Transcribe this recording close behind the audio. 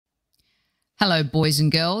Hello, boys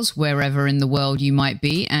and girls, wherever in the world you might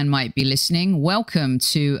be listening. Welcome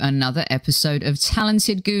to another episode of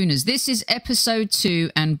Talented Gooners. This is episode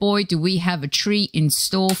 2, and boy, do we have a treat in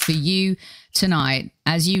store for you tonight.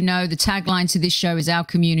 As you know, the tagline to this show is our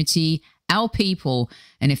community, our people.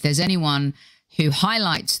 And if there's anyone who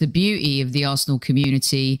highlights the beauty of the Arsenal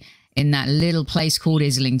community in that little place called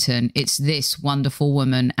Islington, it's this wonderful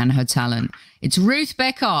woman and her talent. It's Ruth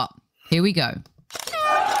Beck Art. Here we go.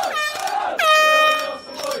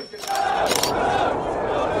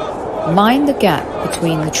 Mind the gap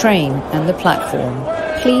between the train and the platform.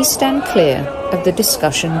 Please stand clear of the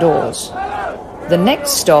discussion doors. The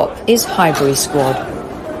next stop is Highbury Squad.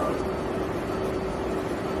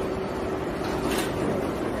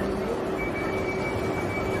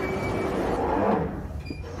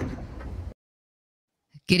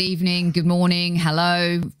 Good evening, good morning,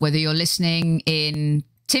 hello, whether you're listening in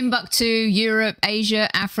Timbuktu, Europe, Asia,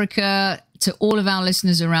 Africa, to all of our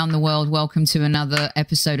listeners around the world, welcome to another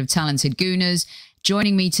episode of Talented Gooners.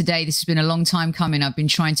 Joining me today, this has been a long time coming. I've been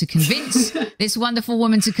trying to convince this wonderful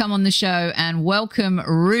woman to come on the show, and welcome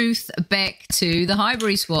Ruth Beck to the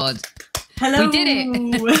Highbury Squad. Hello. We did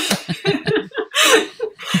it.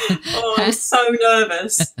 Oh, I'm so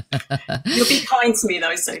nervous. You'll be kind to me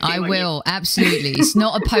though, Sophie. I will, absolutely. It's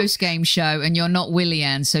not a post-game show, and you're not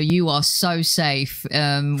Willie-Anne, so you are so safe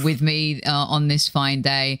with me on this fine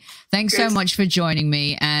day. Thanks so much for joining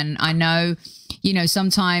me. And I know, you know,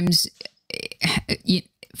 sometimes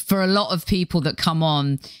for a lot of people that come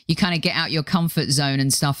on, you kind of get out your comfort zone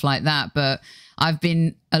and stuff like that. But I've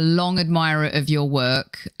been a long admirer of your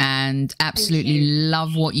work and absolutely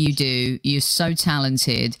love what you do. You're so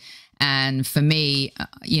talented. And for me,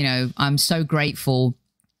 you know, I'm so grateful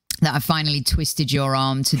that I finally twisted your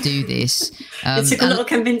arm to do this. It took a little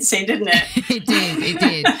convincing, didn't it? It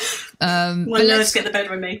did. My nerves get the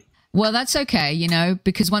better of me. Well, that's okay, you know,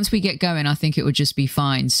 because once we get going, I think it would just be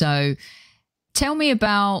fine. So tell me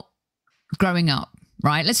about growing up,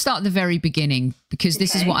 right? Let's start at the very beginning, because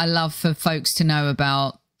this is what I love for folks to know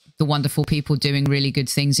about the wonderful people doing really good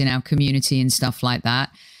things in our community and stuff like that.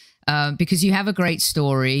 Because you have a great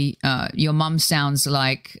story. Your mum sounds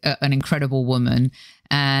like an incredible woman.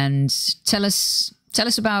 And tell us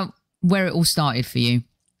about where it all started for you.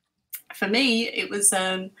 For me, it was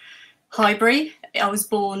Highbury. I was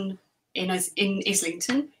born in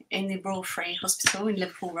Islington in the Royal Free Hospital in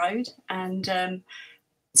Liverpool Road, and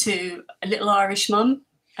to a little Irish mum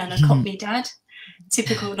and a Cockney dad.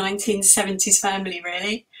 Typical 1970s family,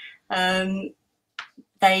 really.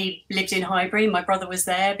 They lived in Highbury. My brother was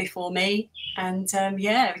there before me, and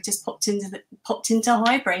yeah, we just popped into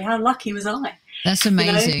Highbury. How lucky was I? That's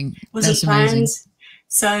amazing. You know, wasn't planned.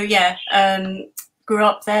 So yeah, grew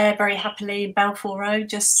up there very happily in Balfour Road,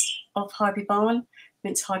 just off Highbury Barn.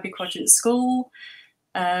 Went to Highbury Quadrant School.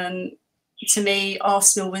 To me,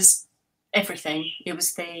 Arsenal was everything. It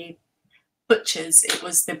was the butchers, it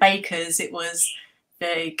was the bakers, it was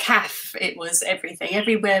the cafe, it was everything.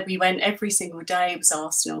 Everywhere we went, every single day, it was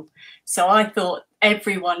Arsenal. So I thought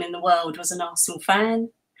everyone in the world was an Arsenal fan.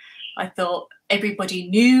 I thought everybody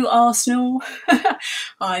knew Arsenal.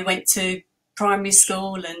 I went to primary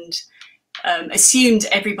school and assumed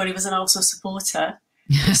everybody was an Arsenal supporter,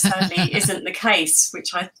 which sadly isn't the case,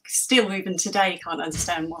 which I still, even today, can't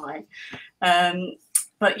understand why.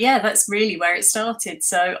 But yeah, that's really where it started.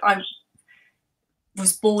 So I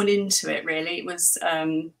was born into it, really. It was, I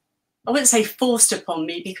wouldn't say forced upon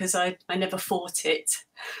me, because I never fought it.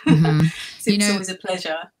 So it was always a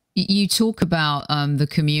pleasure. You talk about the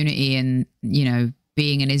community and, you know,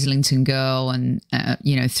 being an Islington girl and,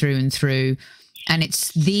 you know, through and through. And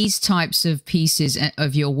it's these types of pieces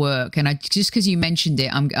of your work. And just because you mentioned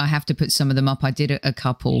it, I have to put some of them up. I did a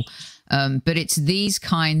couple. But it's these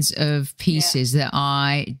kinds of pieces that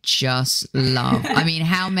I just love. I mean,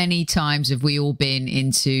 how many times have we all been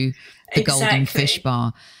into the Golden Fish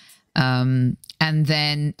Bar? And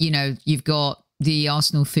then, you know, you've got the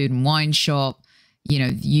Arsenal Food and Wine Shop. You know,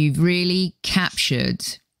 you've really captured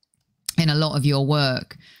in a lot of your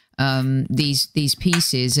work these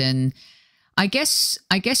pieces. And I guess,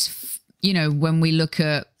 you know, when we look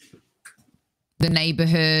at the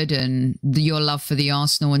neighborhood and your love for the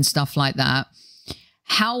Arsenal and stuff like that,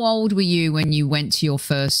 how old were you when you went to your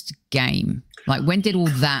first game? Like, when did all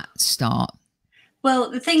that start?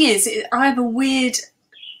 Well, the thing is, I have a weird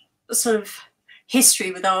sort of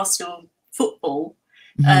history with Arsenal football,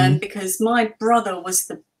 because my brother was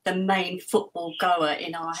the main football goer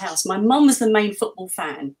in our house. My mum was the main football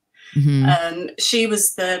fan. She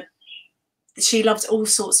loved all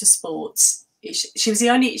sorts of sports. she's the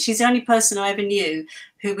only person I ever knew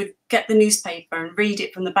who would get the newspaper and read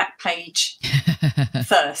it from the back page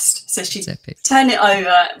first. So she'd turn it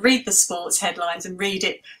over, read the sports headlines and read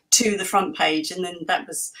it to the front page, and then that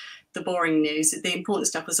was the boring news. The important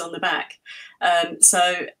stuff was on the back.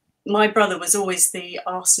 So my brother was always the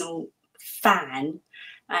Arsenal fan,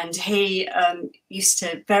 and he used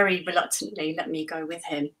to very reluctantly let me go with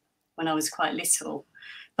him when I was quite little.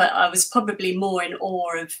 But I was probably more in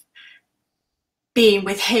awe of being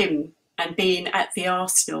with him and being at the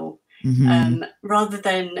Arsenal, rather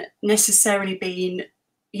than necessarily being,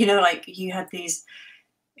 you know, like you had these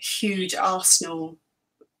huge Arsenal,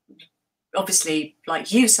 obviously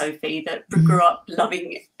like you, Sophie, that grew up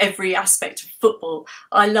loving every aspect of football.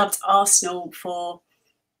 I loved Arsenal for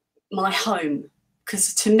my home,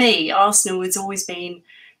 because to me, Arsenal has always been,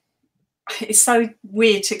 it's so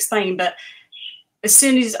weird to explain, but as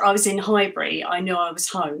soon as I was in Highbury, I knew I was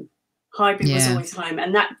home. Highbury was always home,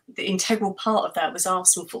 and that the integral part of that was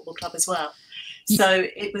Arsenal Football Club as well. So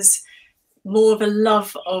it was more of a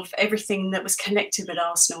love of everything that was connected with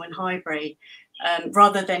Arsenal and Highbury,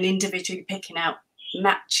 rather than individually picking out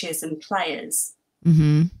matches and players.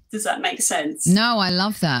 Does that make sense? No, I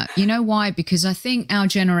love that. You know why? Because I think our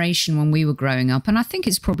generation, when we were growing up, and I think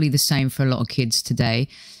it's probably the same for a lot of kids today,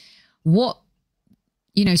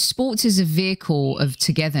 sports is a vehicle of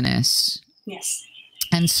togetherness. Yes.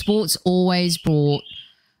 And sports always brought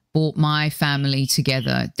my family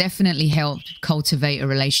together. Definitely helped cultivate a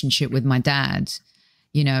relationship with my dad,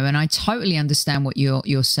 you know, and I totally understand what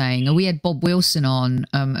you're saying. We had Bob Wilson on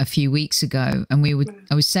a few weeks ago, and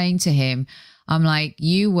I was saying to him, I'm like,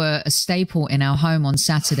 you were a staple in our home on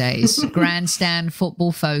Saturdays, grandstand,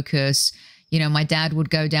 football focus. You know, my dad would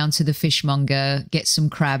go down to the fishmonger, get some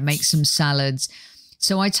crab, make some salads.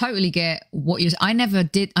 So I totally get what you're.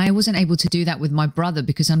 I wasn't able to do that with my brother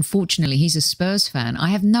because unfortunately he's a Spurs fan. I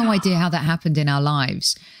have no idea how that happened in our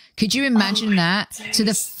lives. Could you imagine that?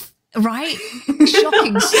 Right?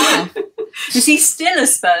 Shocking stuff. Is he still a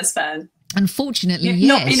Spurs fan? Unfortunately, You've yes.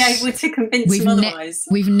 not been able to convince him otherwise.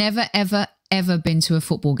 We've never, ever been to a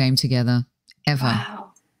football game together. Ever.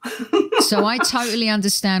 Wow. So I totally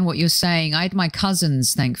understand what you're saying. I had my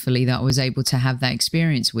cousins, thankfully, that I was able to have that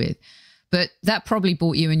experience with. But that probably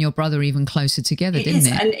brought you and your brother even closer together, didn't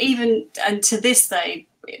it? And to this day,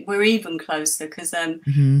 we're even closer because, I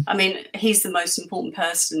mean, he's the most important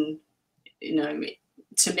person, you know,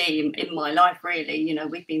 to me in my life, really. You know,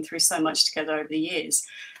 we've been through so much together over the years.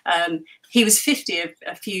 He was 50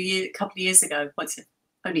 a couple of years ago.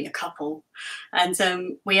 Only a couple. And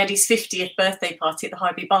we had his 50th birthday party at the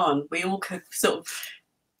Highbury Barn. We all could sort of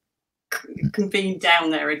convened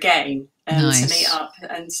down there again to meet up,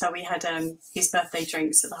 and so we had his birthday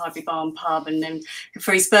drinks at the Highbury Barn pub, and then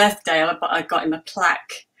for his birthday I got him a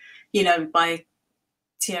plaque, you know, by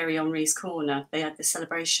Thierry Henry's corner. They had the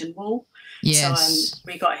celebration wall, so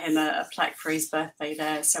we got him a plaque for his birthday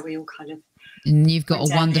there, so we all kind of, and you've got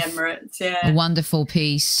a wonderful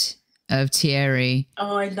piece of Thierry.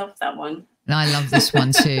 Oh, I love that one. I love this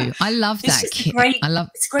one too. I love that kit. I love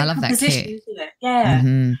that kit, isn't it?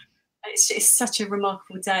 Yeah. It's such a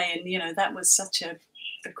remarkable day, and you know that was such a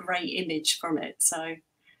great image from it. So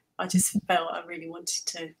I just felt I really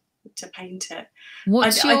wanted to paint it.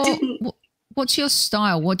 What's your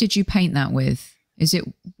style? What did you paint that with? Is it?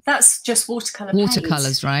 That's just watercolor.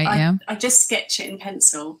 Watercolors, right? Yeah. I just sketch it in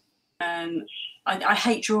pencil. I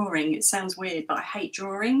hate drawing. It sounds weird, but I hate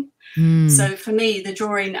drawing. So for me, the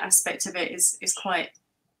drawing aspect of it is quite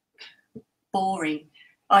boring.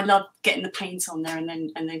 I love getting the paint on there and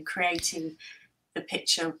then creating the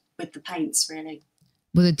picture with the paints, really.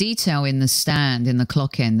 Well, the detail in the stand, in the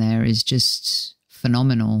clock end there is just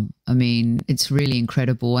phenomenal. I mean, it's really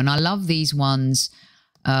incredible. And I love these ones.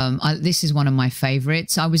 This is one of my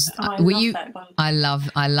favorites. I love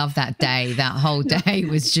that day. That whole day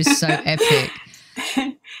was just so epic.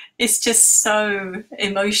 It's just so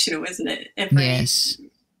emotional, isn't it? Yes.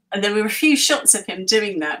 And there were a few shots of him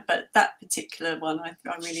doing that, but that particular one I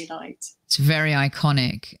really liked. It's very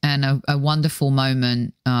iconic and a wonderful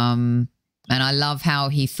moment. And I love how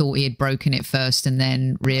he thought he had broken it first and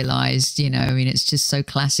then realised, you know, I mean, it's just so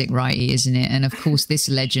classic Wrighty, isn't it? And of course, this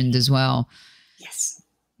legend as well. Yes.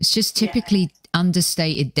 It's just typically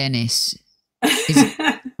understated Dennis,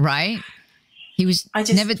 right? He was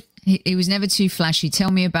never too flashy.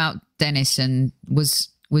 Tell me about Dennis, and was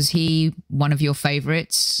he one of your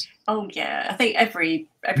favourites? Oh yeah, I think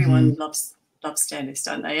everyone loves Dennis,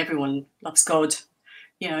 don't they? Everyone loves God.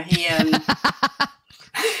 You know, he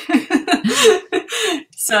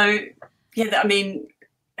so yeah, I mean,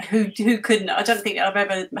 who couldn't? I don't think I've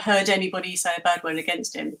ever heard anybody say a bad word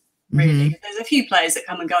against him. really. There's a few players that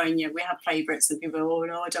come and go, and we have favourites, and people go, oh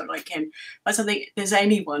no, I don't like him. I don't think there's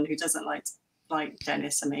anyone who doesn't like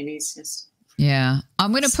Dennis. I mean, he's just... Yeah.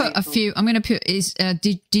 I'm going to put a few, I'm going to put,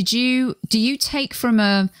 do you take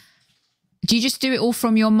from do you just do it all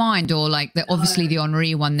from your mind, or like obviously the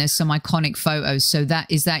Henri one, there's some iconic photos. So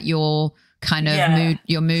is that your kind of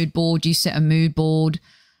mood board? Do you set a mood board?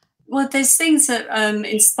 Well, there's things that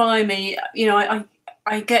inspire me. You know,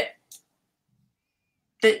 I get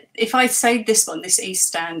that if I say this East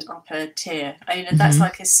Stand upper tier, that's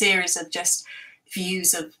like a series of just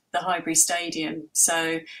views of the Highbury Stadium.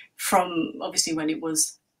 So from obviously when it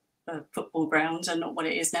was a football ground and not what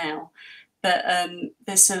it is now, but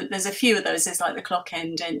there's a few of those. There's like the Clock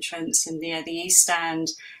End entrance and the East Stand,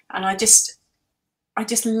 and I just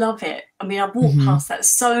love it. I mean, I've walked past that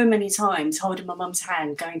so many times, holding my mum's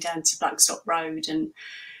hand, going down to Blackstock Road, and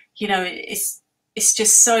you know, it's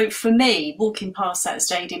just so, for me, walking past that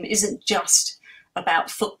stadium isn't just about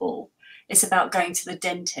football. It's about going to the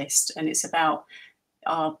dentist, and it's about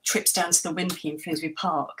our trips down to the Wimpy in Finsbury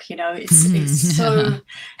Park. You know, it's so...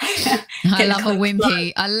 I love a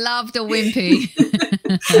Wimpy. I love the Wimpy.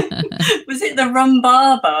 Was it the Rum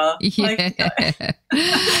Barber? Yeah.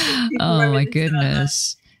 Oh my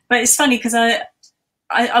goodness. But it's funny because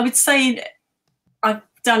I would say I've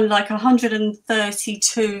done like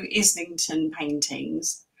 132 Islington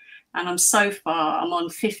paintings, and I'm on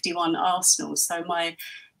 51 Arsenal. So my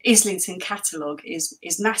Islington catalogue is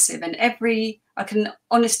massive, and I can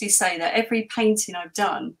honestly say that every painting I've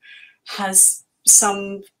done has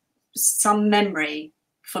some memory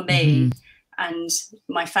for me and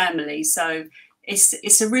my family. So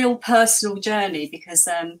it's a real personal journey, because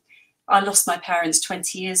I lost my parents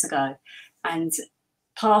 20 years ago, and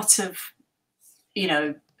part of, you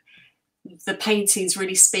know, the paintings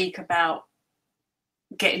really speak about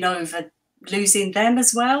getting over losing them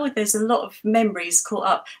as well. There's a lot of memories caught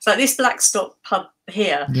up. It's like this Blackstock pub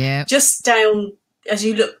here, just down as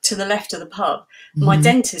you look to the left of the pub, my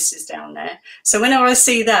dentist is down there. So whenever I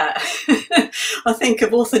see that, I think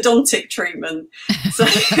of orthodontic treatment. So,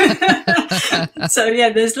 so yeah,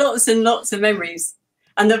 there's lots and lots of memories.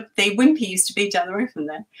 And the Wimpy used to be down the road from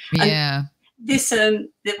there. Yeah. And this, the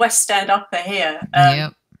West Stand upper here,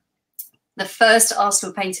 the first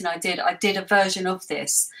Arsenal painting I did a version of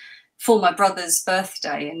this for my brother's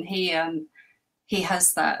birthday, and he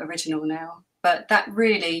has that original now. But that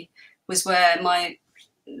really was where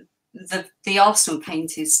the Arsenal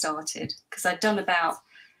painting started, because I'd done about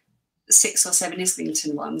 6 or 7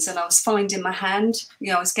 Islington ones, and I was finding my hand.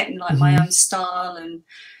 You know, I was getting like my own style and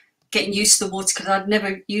getting used to the watercolour. I'd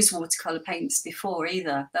never used watercolour paints before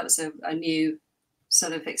either. That was a new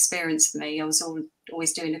sort of experience for me. I was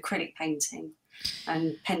always doing acrylic painting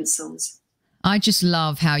and pencils. I just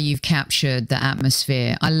love how you've captured the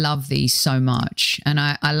atmosphere. I love these so much. And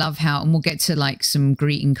I love how, and we'll get to like some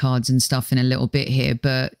greeting cards and stuff in a little bit here,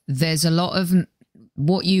 but there's a lot of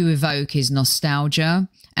what you evoke is nostalgia.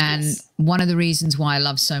 And one of the reasons why I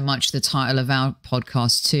love so much the title of our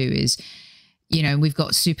podcast too is, you know, we've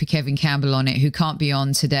got Super Kevin Campbell on it, who can't be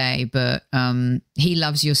on today, but he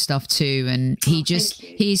loves your stuff too. And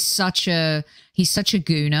he's such a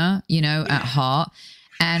gooner, you know, at heart.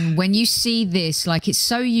 And when you see this, like it's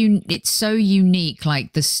so unique,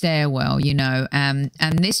 like the stairwell, you know, and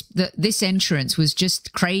this entrance was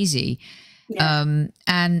just crazy. Yeah.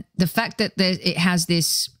 And the fact that it has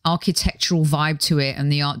this architectural vibe to it,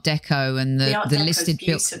 and the Art Deco and the listed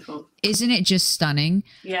build, isn't it just stunning?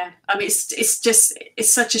 Yeah, I mean,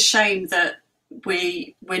 it's such a shame that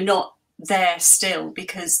we're not there still,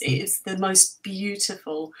 because it is the most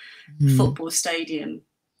beautiful football stadium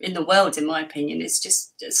in the world, in my opinion. It's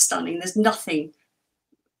just stunning. There's nothing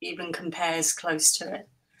even compares close to it.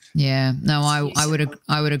 Yeah, no, I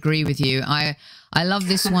would agree with you. I love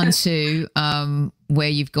this one too, where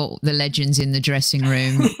you've got the legends in the dressing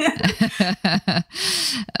room.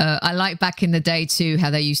 I like back in the day too how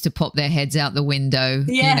they used to pop their heads out the window,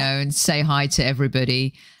 you know, and say hi to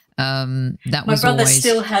everybody. My brother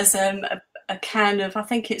still has a can of, I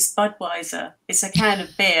think it's Budweiser. It's a can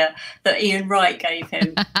of beer that Ian Wright gave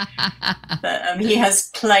him that he has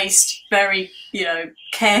placed very, you know,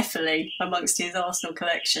 carefully amongst his Arsenal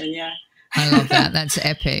collection. Yeah. I love that. That's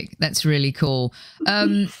epic. That's really cool.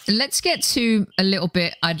 Let's get to a little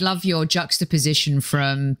bit. I'd love your juxtaposition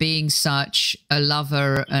from being such a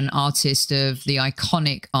lover and artist of the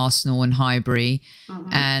iconic Arsenal and Highbury,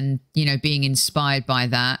 and, you know, being inspired by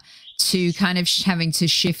that, to kind of having to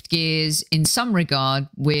shift gears in some regard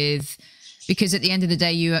with because at the end of the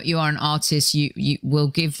day, you are an artist. You will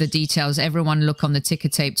give the details. Everyone look on the ticker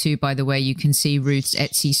tape too, by the way. You can see Ruth's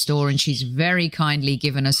Etsy store, and she's very kindly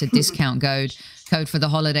given us a discount code for the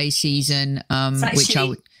holiday season, which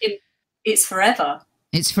it's forever.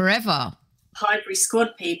 It's forever. Highbury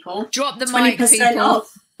Squad people. Drop the mic, people.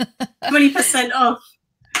 Off. 20% off.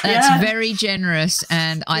 That's very generous,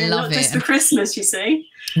 and I love not it. Just for Christmas, you see.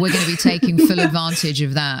 We're going to be taking full advantage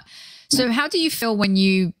of that. So how do you feel when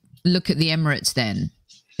you look at the Emirates then?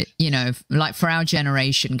 You know, like for our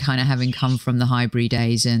generation, kind of having come from the Highbury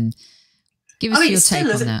days, and give us your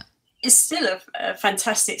take on that. It's still a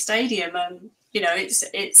fantastic stadium. You know,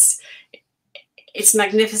 it's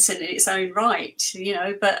magnificent in its own right, you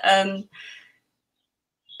know, but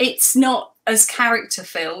it's not as character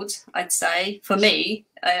filled, I'd say, for me.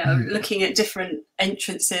 Looking at different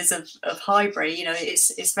entrances of Highbury, you know,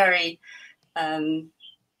 it's very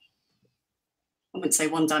I wouldn't say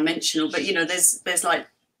one-dimensional, but you know, there's like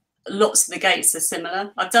lots of the gates are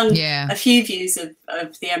similar. I've done a few views of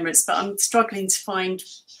the Emirates, but I'm struggling to find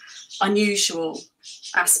unusual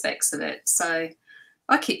aspects of it. So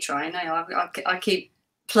I keep trying. I keep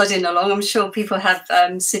plodding along. I'm sure people have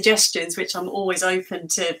suggestions, which I'm always open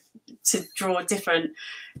to draw different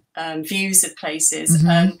views of places.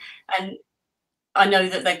 And I know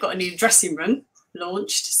that they've got a new dressing room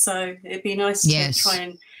launched, so it'd be nice to try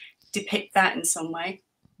and depict that in some way.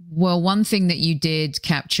 Well, one thing that you did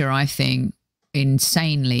capture, I think,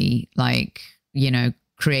 insanely, like, you know,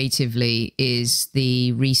 creatively, is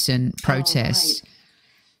the recent protest.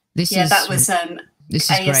 That was this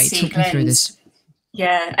is great. Talk me through this.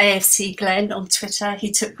 Yeah, AFC Glenn on Twitter.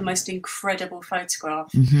 He took the most incredible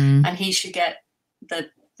photograph, and he should get the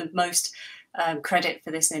most credit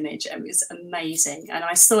for this image. It was amazing, and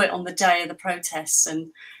I saw it on the day of the protests,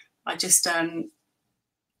 and I just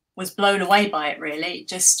was blown away by it. Really, it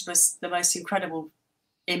just was the most incredible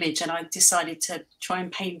image, and I decided to try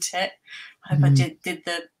and paint it. I hope I did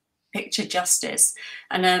the picture justice.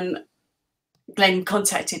 And Glenn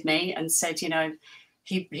contacted me and said, you know,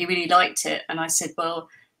 he really liked it, and I said, well,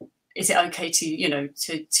 is it okay to, you know,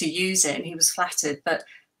 to use it? And he was flattered, but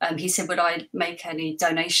he said, would I make any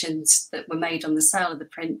donations that were made on the sale of the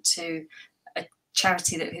print to a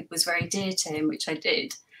charity that was very dear to him, which I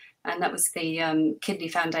did, and that was the Kidney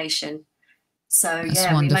Foundation. So That's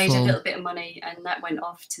yeah, wonderful. We made a little bit of money, and that went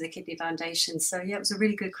off to the Kidney Foundation. So yeah, it was a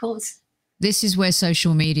really good cause. This is where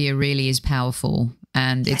social media really is powerful,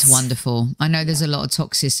 and it's wonderful. I know there's a lot of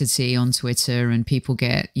toxicity on Twitter, and people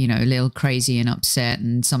get, you know, a little crazy and upset,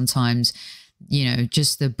 and sometimes, you know,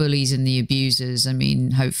 just the bullies and the abusers. I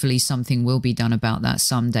mean, hopefully something will be done about that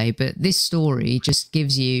someday. But this story just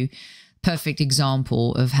gives you perfect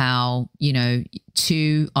example of how, you know,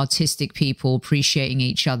 two artistic people appreciating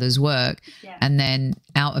each other's work, and then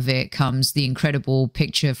out of it comes the incredible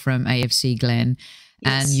picture from AFC Glenn.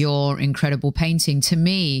 And your incredible painting. To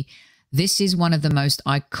me, this is one of the most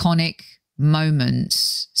iconic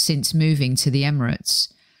moments since moving to the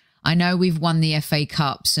Emirates. I know we've won the FA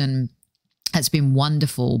Cups, and that's been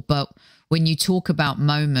wonderful. But when you talk about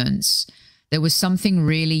moments, there was something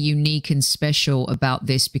really unique and special about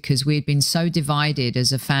this, because we had been so divided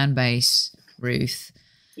as a fan base, Ruth.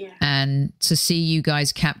 And to see you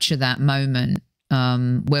guys capture that moment,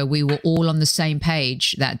 where we were all on the same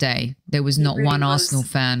page that day. There was not one Arsenal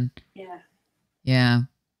fan.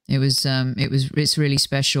 It's really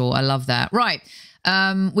special. I love that. Right.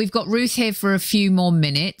 We've got Ruth here for a few more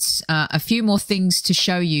minutes, a few more things to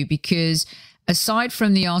show you, because aside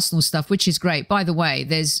from the Arsenal stuff, which is great, by the way,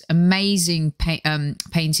 there's amazing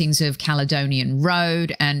paintings of Caledonian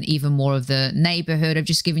Road and even more of the neighbourhood. I've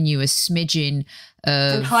just given you a smidgen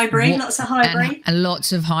of Highbury, lots of Highbury, and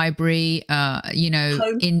lots of Highbury. You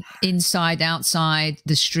know, inside, outside,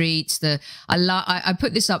 the streets. I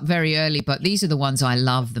put this up very early, but these are the ones I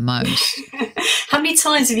love the most. How many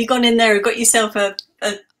times have you gone in there and got yourself a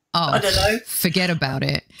I don't know, forget about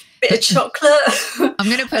it. Bit of chocolate. I'm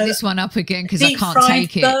going to put this one up again because I can't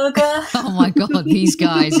take it. Burger. Oh my God, these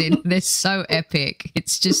guys, they're so epic. It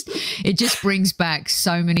just brings back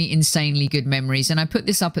so many insanely good memories. And I put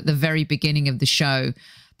this up at the very beginning of the show,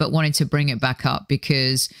 but wanted to bring it back up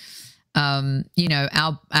because, you know,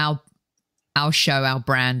 our show, our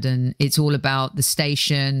brand, and it's all about the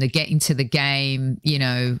station, the getting to the game, you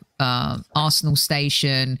know, Arsenal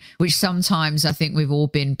station, which sometimes I think we've all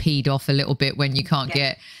been peed off a little bit when you can't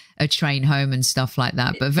get a train home and stuff like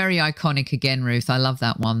that. But very iconic again, Ruth. I love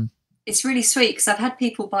that one. It's really sweet because I've had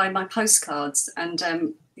people buy my postcards, and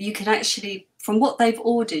you can actually, from what they've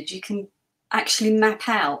ordered, you can actually map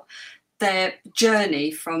out their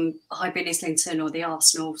journey from Highbury and Islington or the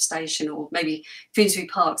Arsenal station or maybe Finsbury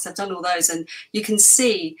Parks. I've done all those, and you can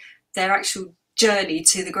see their actual journey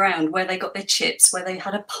to the ground, where they got their chips, where they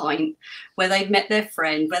had a pint, where they met their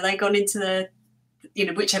friend, where they got into the, you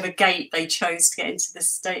know, whichever gate they chose to get into the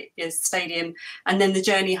stadium, and then the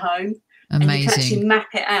journey home. Amazing. And you can actually map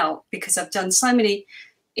it out, because I've done so many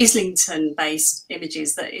Islington-based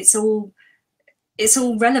images that it's all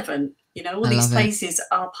relevant. You know, all these places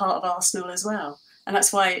are part of Arsenal as well. And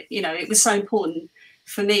that's why, you know, it was so important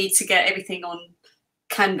for me to get everything on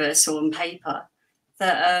canvas or on paper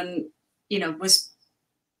that, you know, was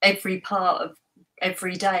every part of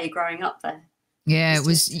every day growing up there. Yeah, it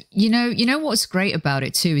was, you know what's great about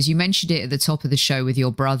it too is you mentioned it at the top of the show with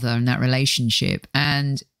your brother and that relationship.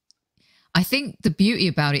 And I think the beauty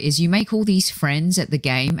about it is you make all these friends at the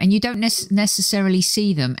game and you don't necessarily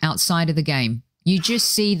see them outside of the game. You just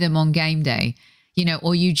see them on game day, you know,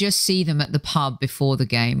 or you just see them at the pub before the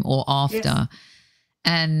game or after. Yes.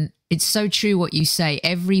 And it's so true what you say.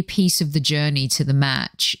 Every piece of the journey to the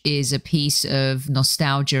match is a piece of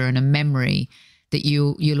nostalgia and a memory that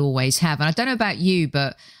you'll always have. And I don't know about you,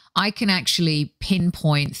 but I can actually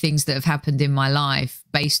pinpoint things that have happened in my life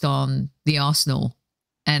based on the Arsenal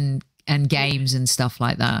and games and stuff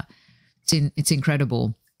like that. It's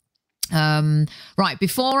incredible. Right,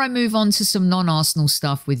 before I move on to some non-Arsenal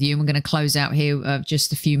stuff with you, I'm going to close out here,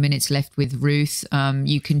 just a few minutes left with Ruth.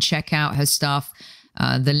 You can check out her stuff.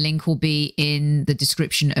 The link will be in the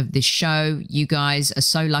description of this show. You guys are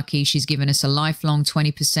so lucky. She's given us a lifelong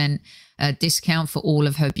 20% discount for all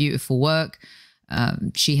of her beautiful work.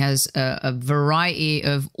 She has a variety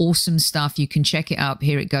of awesome stuff. You can check it up.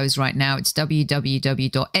 Here it goes right now. It's www.etsy.com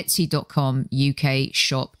UK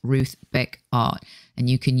shop Ruth Beck Art. And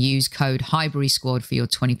you can use code Highbury Squad for your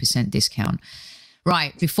 20% discount.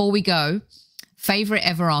 Right, before we go, favourite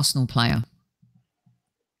ever Arsenal player?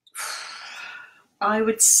 I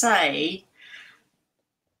would say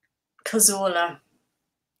Cazorla.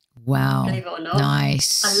 Wow. Believe it or not.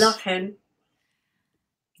 Nice. I love him.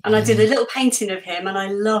 And I did a little painting of him and I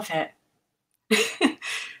love it.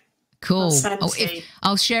 Cool.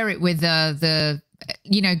 I'll share it with the,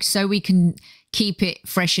 you know, so we can keep it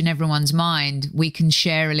fresh in everyone's mind. We can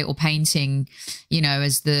share a little painting, you know,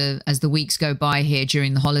 as the weeks go by here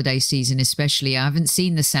during the holiday season, especially. I haven't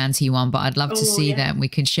seen the Santee one, but I'd love to see that, and we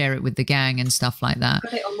can share it with the gang and stuff like that.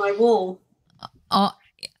 Got it on my wall. Oh,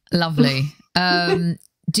 lovely. Were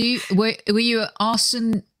you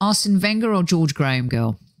Arsene Wenger or George Graham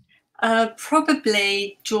girl?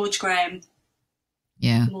 Probably George Graham.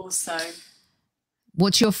 Yeah. More so.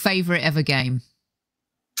 What's your favourite ever game?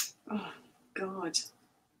 Oh, God.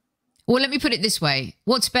 Well, let me put it this way.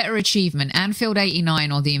 What's better achievement, Anfield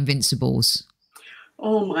 89 or the Invincibles?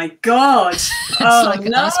 Oh, my God. It's like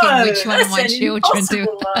asking which one of my children do.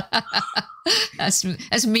 That's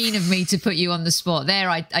mean of me to put you on the spot. There,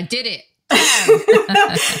 I did it.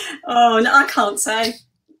 Oh, no, I can't say.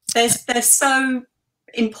 They're so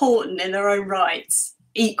important in their own rights,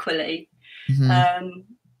 equally.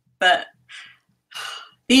 But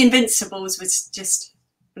the Invincibles was just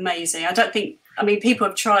amazing. I mean, people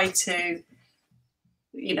have tried to,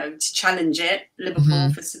 you know, to challenge it,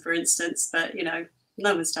 Liverpool for instance, but, you know,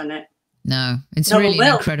 no one's done it. No, it's really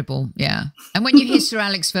incredible. Yeah. And when you hear Sir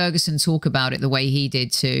Alex Ferguson talk about it the way he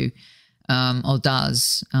did too, or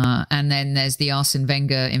does, and then there's the Arsene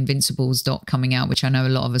Wenger Invincibles doc coming out, which I know a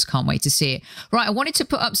lot of us can't wait to see it. Right, I wanted to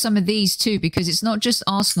put up some of these too, because it's not just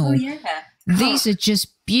Arsenal. Oh, yeah. These are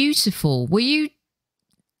just beautiful. Will you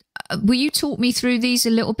talk me through these a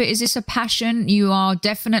little bit? Is this a passion? You are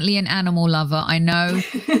definitely an animal lover. I know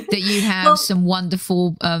that you have some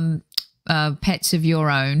wonderful pets of your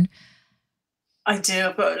own. I do.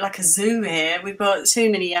 I've got like a zoo here. We've got too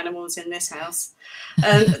many animals in this house.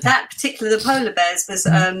 That particular, the polar bears, was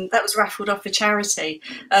that was raffled off for charity.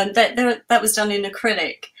 That was done in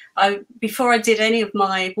acrylic. Before I did any of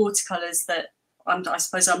my watercolours that I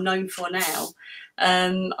suppose I'm known for now,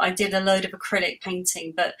 I did a load of acrylic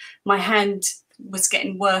painting, but my hand was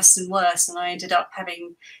getting worse and worse, and I ended up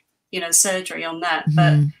having, you know, surgery on that.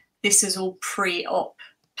 But this is all pre-op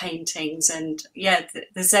paintings, and yeah,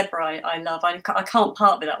 the zebra I love. I can't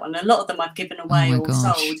part with that one. A lot of them I've given away or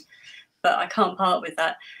sold, but I can't part with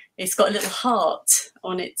that. It's got a little heart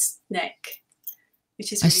on its neck,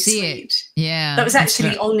 which is really sweet. It. Yeah, that was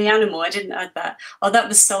actually on the animal. I didn't add that. Oh, that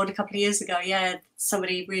was sold a couple of years ago. Yeah,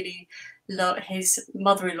 somebody really loved, his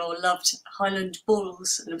mother-in-law loved Highland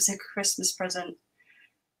bulls, and it was a Christmas present.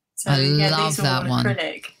 So, I love that one.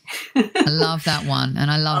 Acrylic. I love that one, and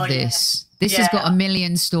I love this. Yeah. This has got a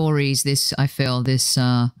million stories. This, I feel, this.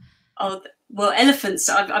 Well, elephants,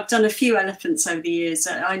 I've done a few elephants over the years.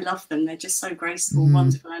 I love them. They're just so graceful,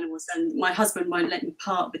 wonderful animals. And my husband won't let me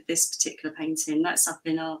part with this particular painting. That's up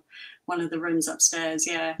in one of the rooms upstairs.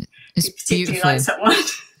 Yeah, it's he particularly beautiful. likes that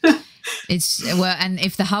one. It's well, and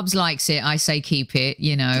if the hubs likes it, I say keep it.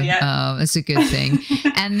 You know, Yeah. that's a good thing.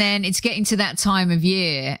 And then it's getting to that time of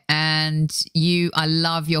year, and I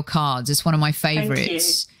love your cards. It's one of my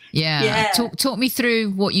favorites. Yeah. Talk me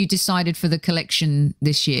through what you decided for the collection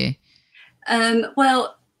this year.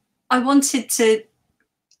 Well, I wanted to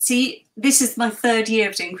see. This is my 3rd year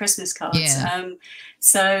of doing Christmas cards. Yeah.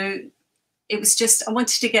 So it was just I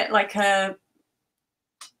wanted to get like a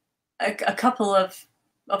couple of,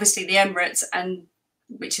 obviously the Emirates, and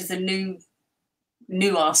which is a new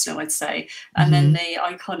Arsenal, I'd say, and then the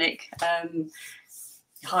iconic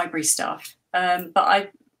Highbury stuff. But I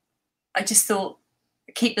just thought,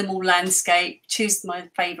 keep them all landscape, choose my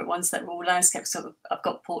favourite ones that are all landscape. So I've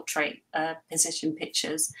got portrait position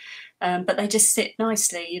pictures, but they just sit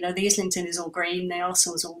nicely. You know, the Islington is all green, the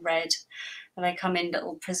Arsenal's all red, and they come in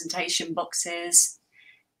little presentation boxes.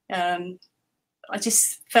 I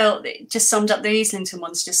just felt it just summed up, the Islington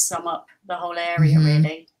ones just sum up the whole area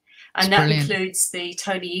really. And that includes the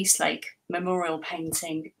Tony Eastlake memorial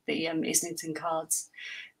painting, the Islington cards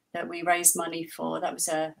that we raised money for. That was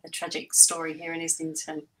a tragic story here in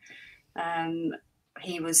Islington.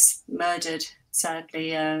 He was murdered,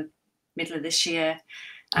 sadly, middle of this year,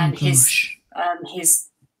 and his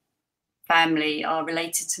family are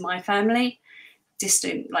related to my family,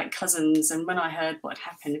 distant, like cousins. And when I heard what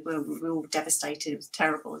happened, we were all devastated. It was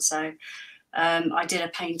terrible. So I did a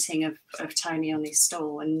painting of Tony on his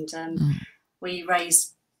stall, and we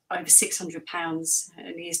raised over £600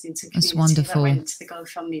 in the Islington community. That's wonderful. That went to the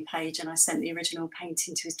GoFundMe page, and I sent the original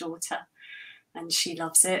painting to his daughter, and she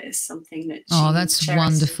loves it. It's something that she that's cherishes.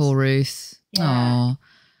 Wonderful, Ruth. Yeah.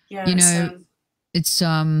 Yeah, you know, it's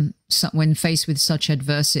when faced with such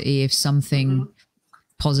adversity, if something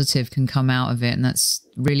positive can come out of it, and that's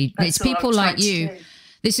it's people like you.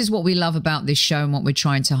 This is what we love about this show, and what we're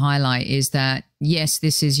trying to highlight is that, yes,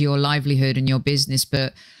 this is your livelihood and your business,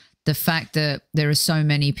 but the fact that there are so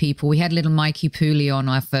many people. We had little Mikey Pooley on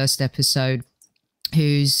our first episode,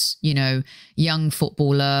 who's, you know, young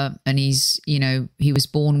footballer, and he's, you know, he was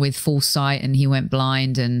born with full sight and he went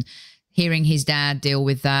blind, and hearing his dad deal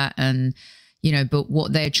with that, and, you know, but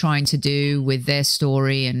what they're trying to do with their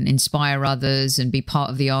story and inspire others and be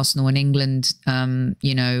part of the Arsenal and England,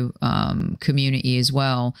 community as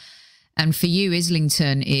well. And for you,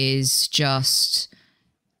 Islington is just,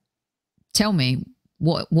 tell me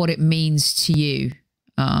what it means to you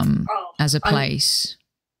as a place.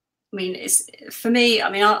 I mean, it's for me. I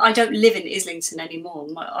mean, I don't live in Islington anymore.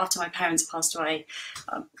 After my parents passed away,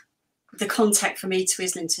 the contact for me to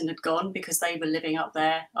Islington had gone, because they were living up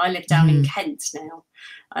there. I live down in Kent now.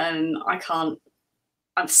 I can't.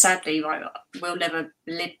 Sadly, we'll never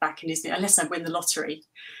live back in Islington unless I win the lottery.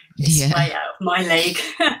 It's way out of my league.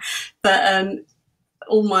 But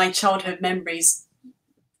all my childhood memories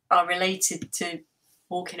are related to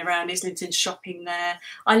walking around Islington, shopping there.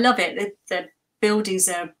 I love it. The buildings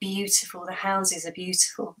are beautiful. The houses are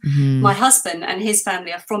beautiful. My husband and his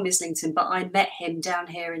family are from Islington, but I met him down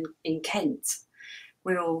here in Kent.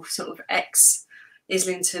 We're all sort of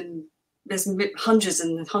ex-Islington. There's hundreds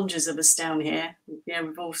and hundreds of us down here. Yeah,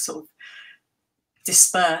 we've all sort of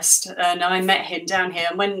dispersed. And I met him down here.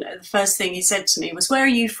 And when the first thing he said to me was, "Where are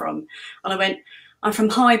you from?" And I went, "I'm from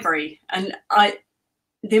Highbury." And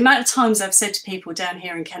the amount of times I've said to people down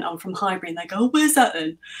here in Kent, "I'm from Highbury," and they go, "Oh, where's that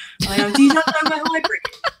then?" And I go, "Do you not know where Highbury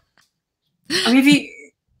is?" I mean,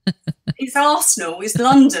 it's Arsenal, it's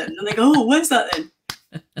London. And they go, "Oh, where's that then?"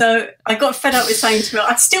 So I got fed up with saying to him,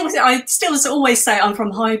 I still always say I'm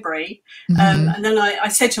from Highbury. And then I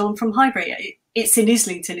said to him, "I'm from Highbury. It's in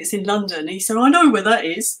Islington, it's in London." And he said, "I know where that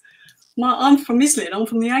is. I'm from Islington, I'm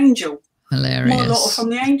from the Angel." Hilarious. My lot are from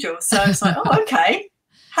the Angel. So it's like, oh, okay.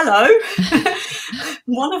 Hello.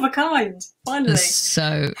 One of a kind, finally. That's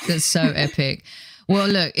so epic. Well,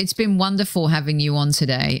 look, it's been wonderful having you on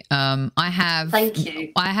today. Thank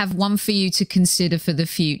you. I have one for you to consider for the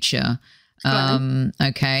future.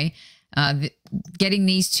 Okay. Getting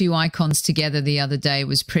these two icons together the other day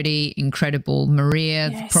was pretty incredible.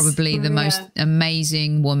 Maria, probably the most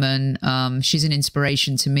amazing woman. She's an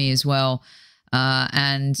inspiration to me as well.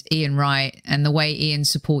 And Ian Wright, and the way Ian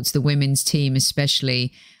supports the women's team,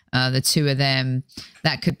 especially the two of them,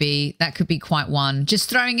 that could be quite one. Just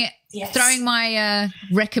throwing my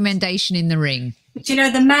recommendation in the ring. Do you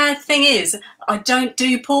know, the mad thing is, I don't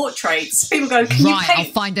do portraits. People go, "Can you paint, I'll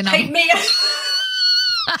find another. Paint me?"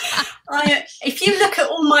 If you look at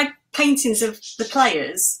all my paintings of the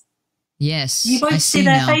players, Yes, You won't see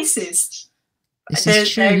their faces. This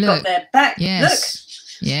is true. They've Look. got their back.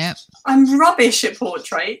 Yes. Look. Yeah. I'm rubbish at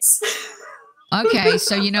portraits. Okay,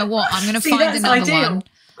 so you know what? I'm going to find another one.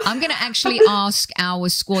 I'm going to actually ask our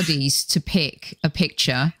squaddies to pick a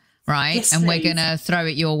picture, right? Yes, and please. we're going to throw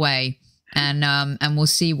it your way, and we'll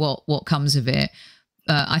see what comes of it.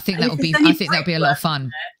 I think that'll be a lot of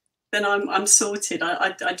fun. Then I'm sorted.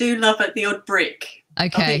 I do love the odd brick.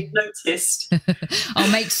 Okay, noticed.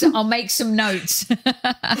 I'll make some notes.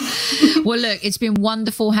 Well, look, it's been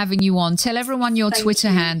wonderful having you on. Tell everyone your Twitter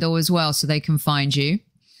handle as well, so they can find you.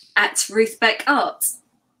 At Ruth Beck Art.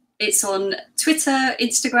 It's on Twitter,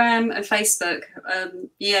 Instagram, and Facebook.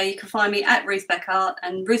 Yeah, you can find me at Ruth Beck Art,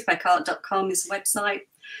 and ruthbeckart.com is the website.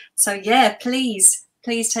 So yeah, please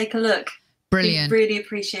take a look. Brilliant. We really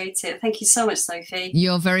appreciate it. Thank you so much, Sophie.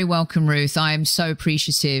 You're very welcome, Ruth. I am so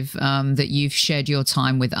appreciative that you've shared your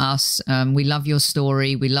time with us. We love your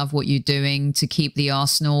story. We love what you're doing to keep the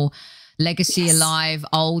Arsenal legacy alive,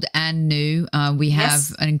 old and new. We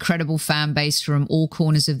have an incredible fan base from all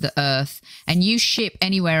corners of the earth. And you ship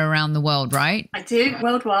anywhere around the world, right? I do,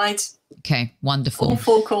 worldwide. Okay, wonderful. All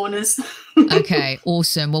four corners. Okay,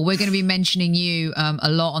 awesome. Well, we're going to be mentioning you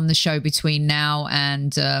a lot on the show between now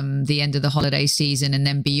and the end of the holiday season, and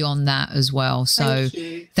then beyond that as well. So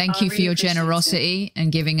thank you for your generosity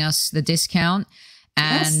and giving us the discount.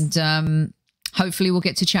 And hopefully we'll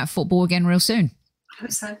get to chat football again real soon. I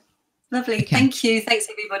hope so. Lovely. Okay. Thank you. Thanks,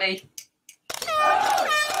 everybody.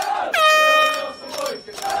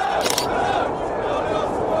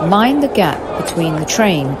 Mind the gap between the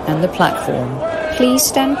train and the platform. Please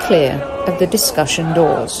stand clear of the discussion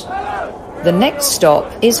doors. The next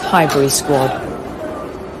stop is Highbury Squad.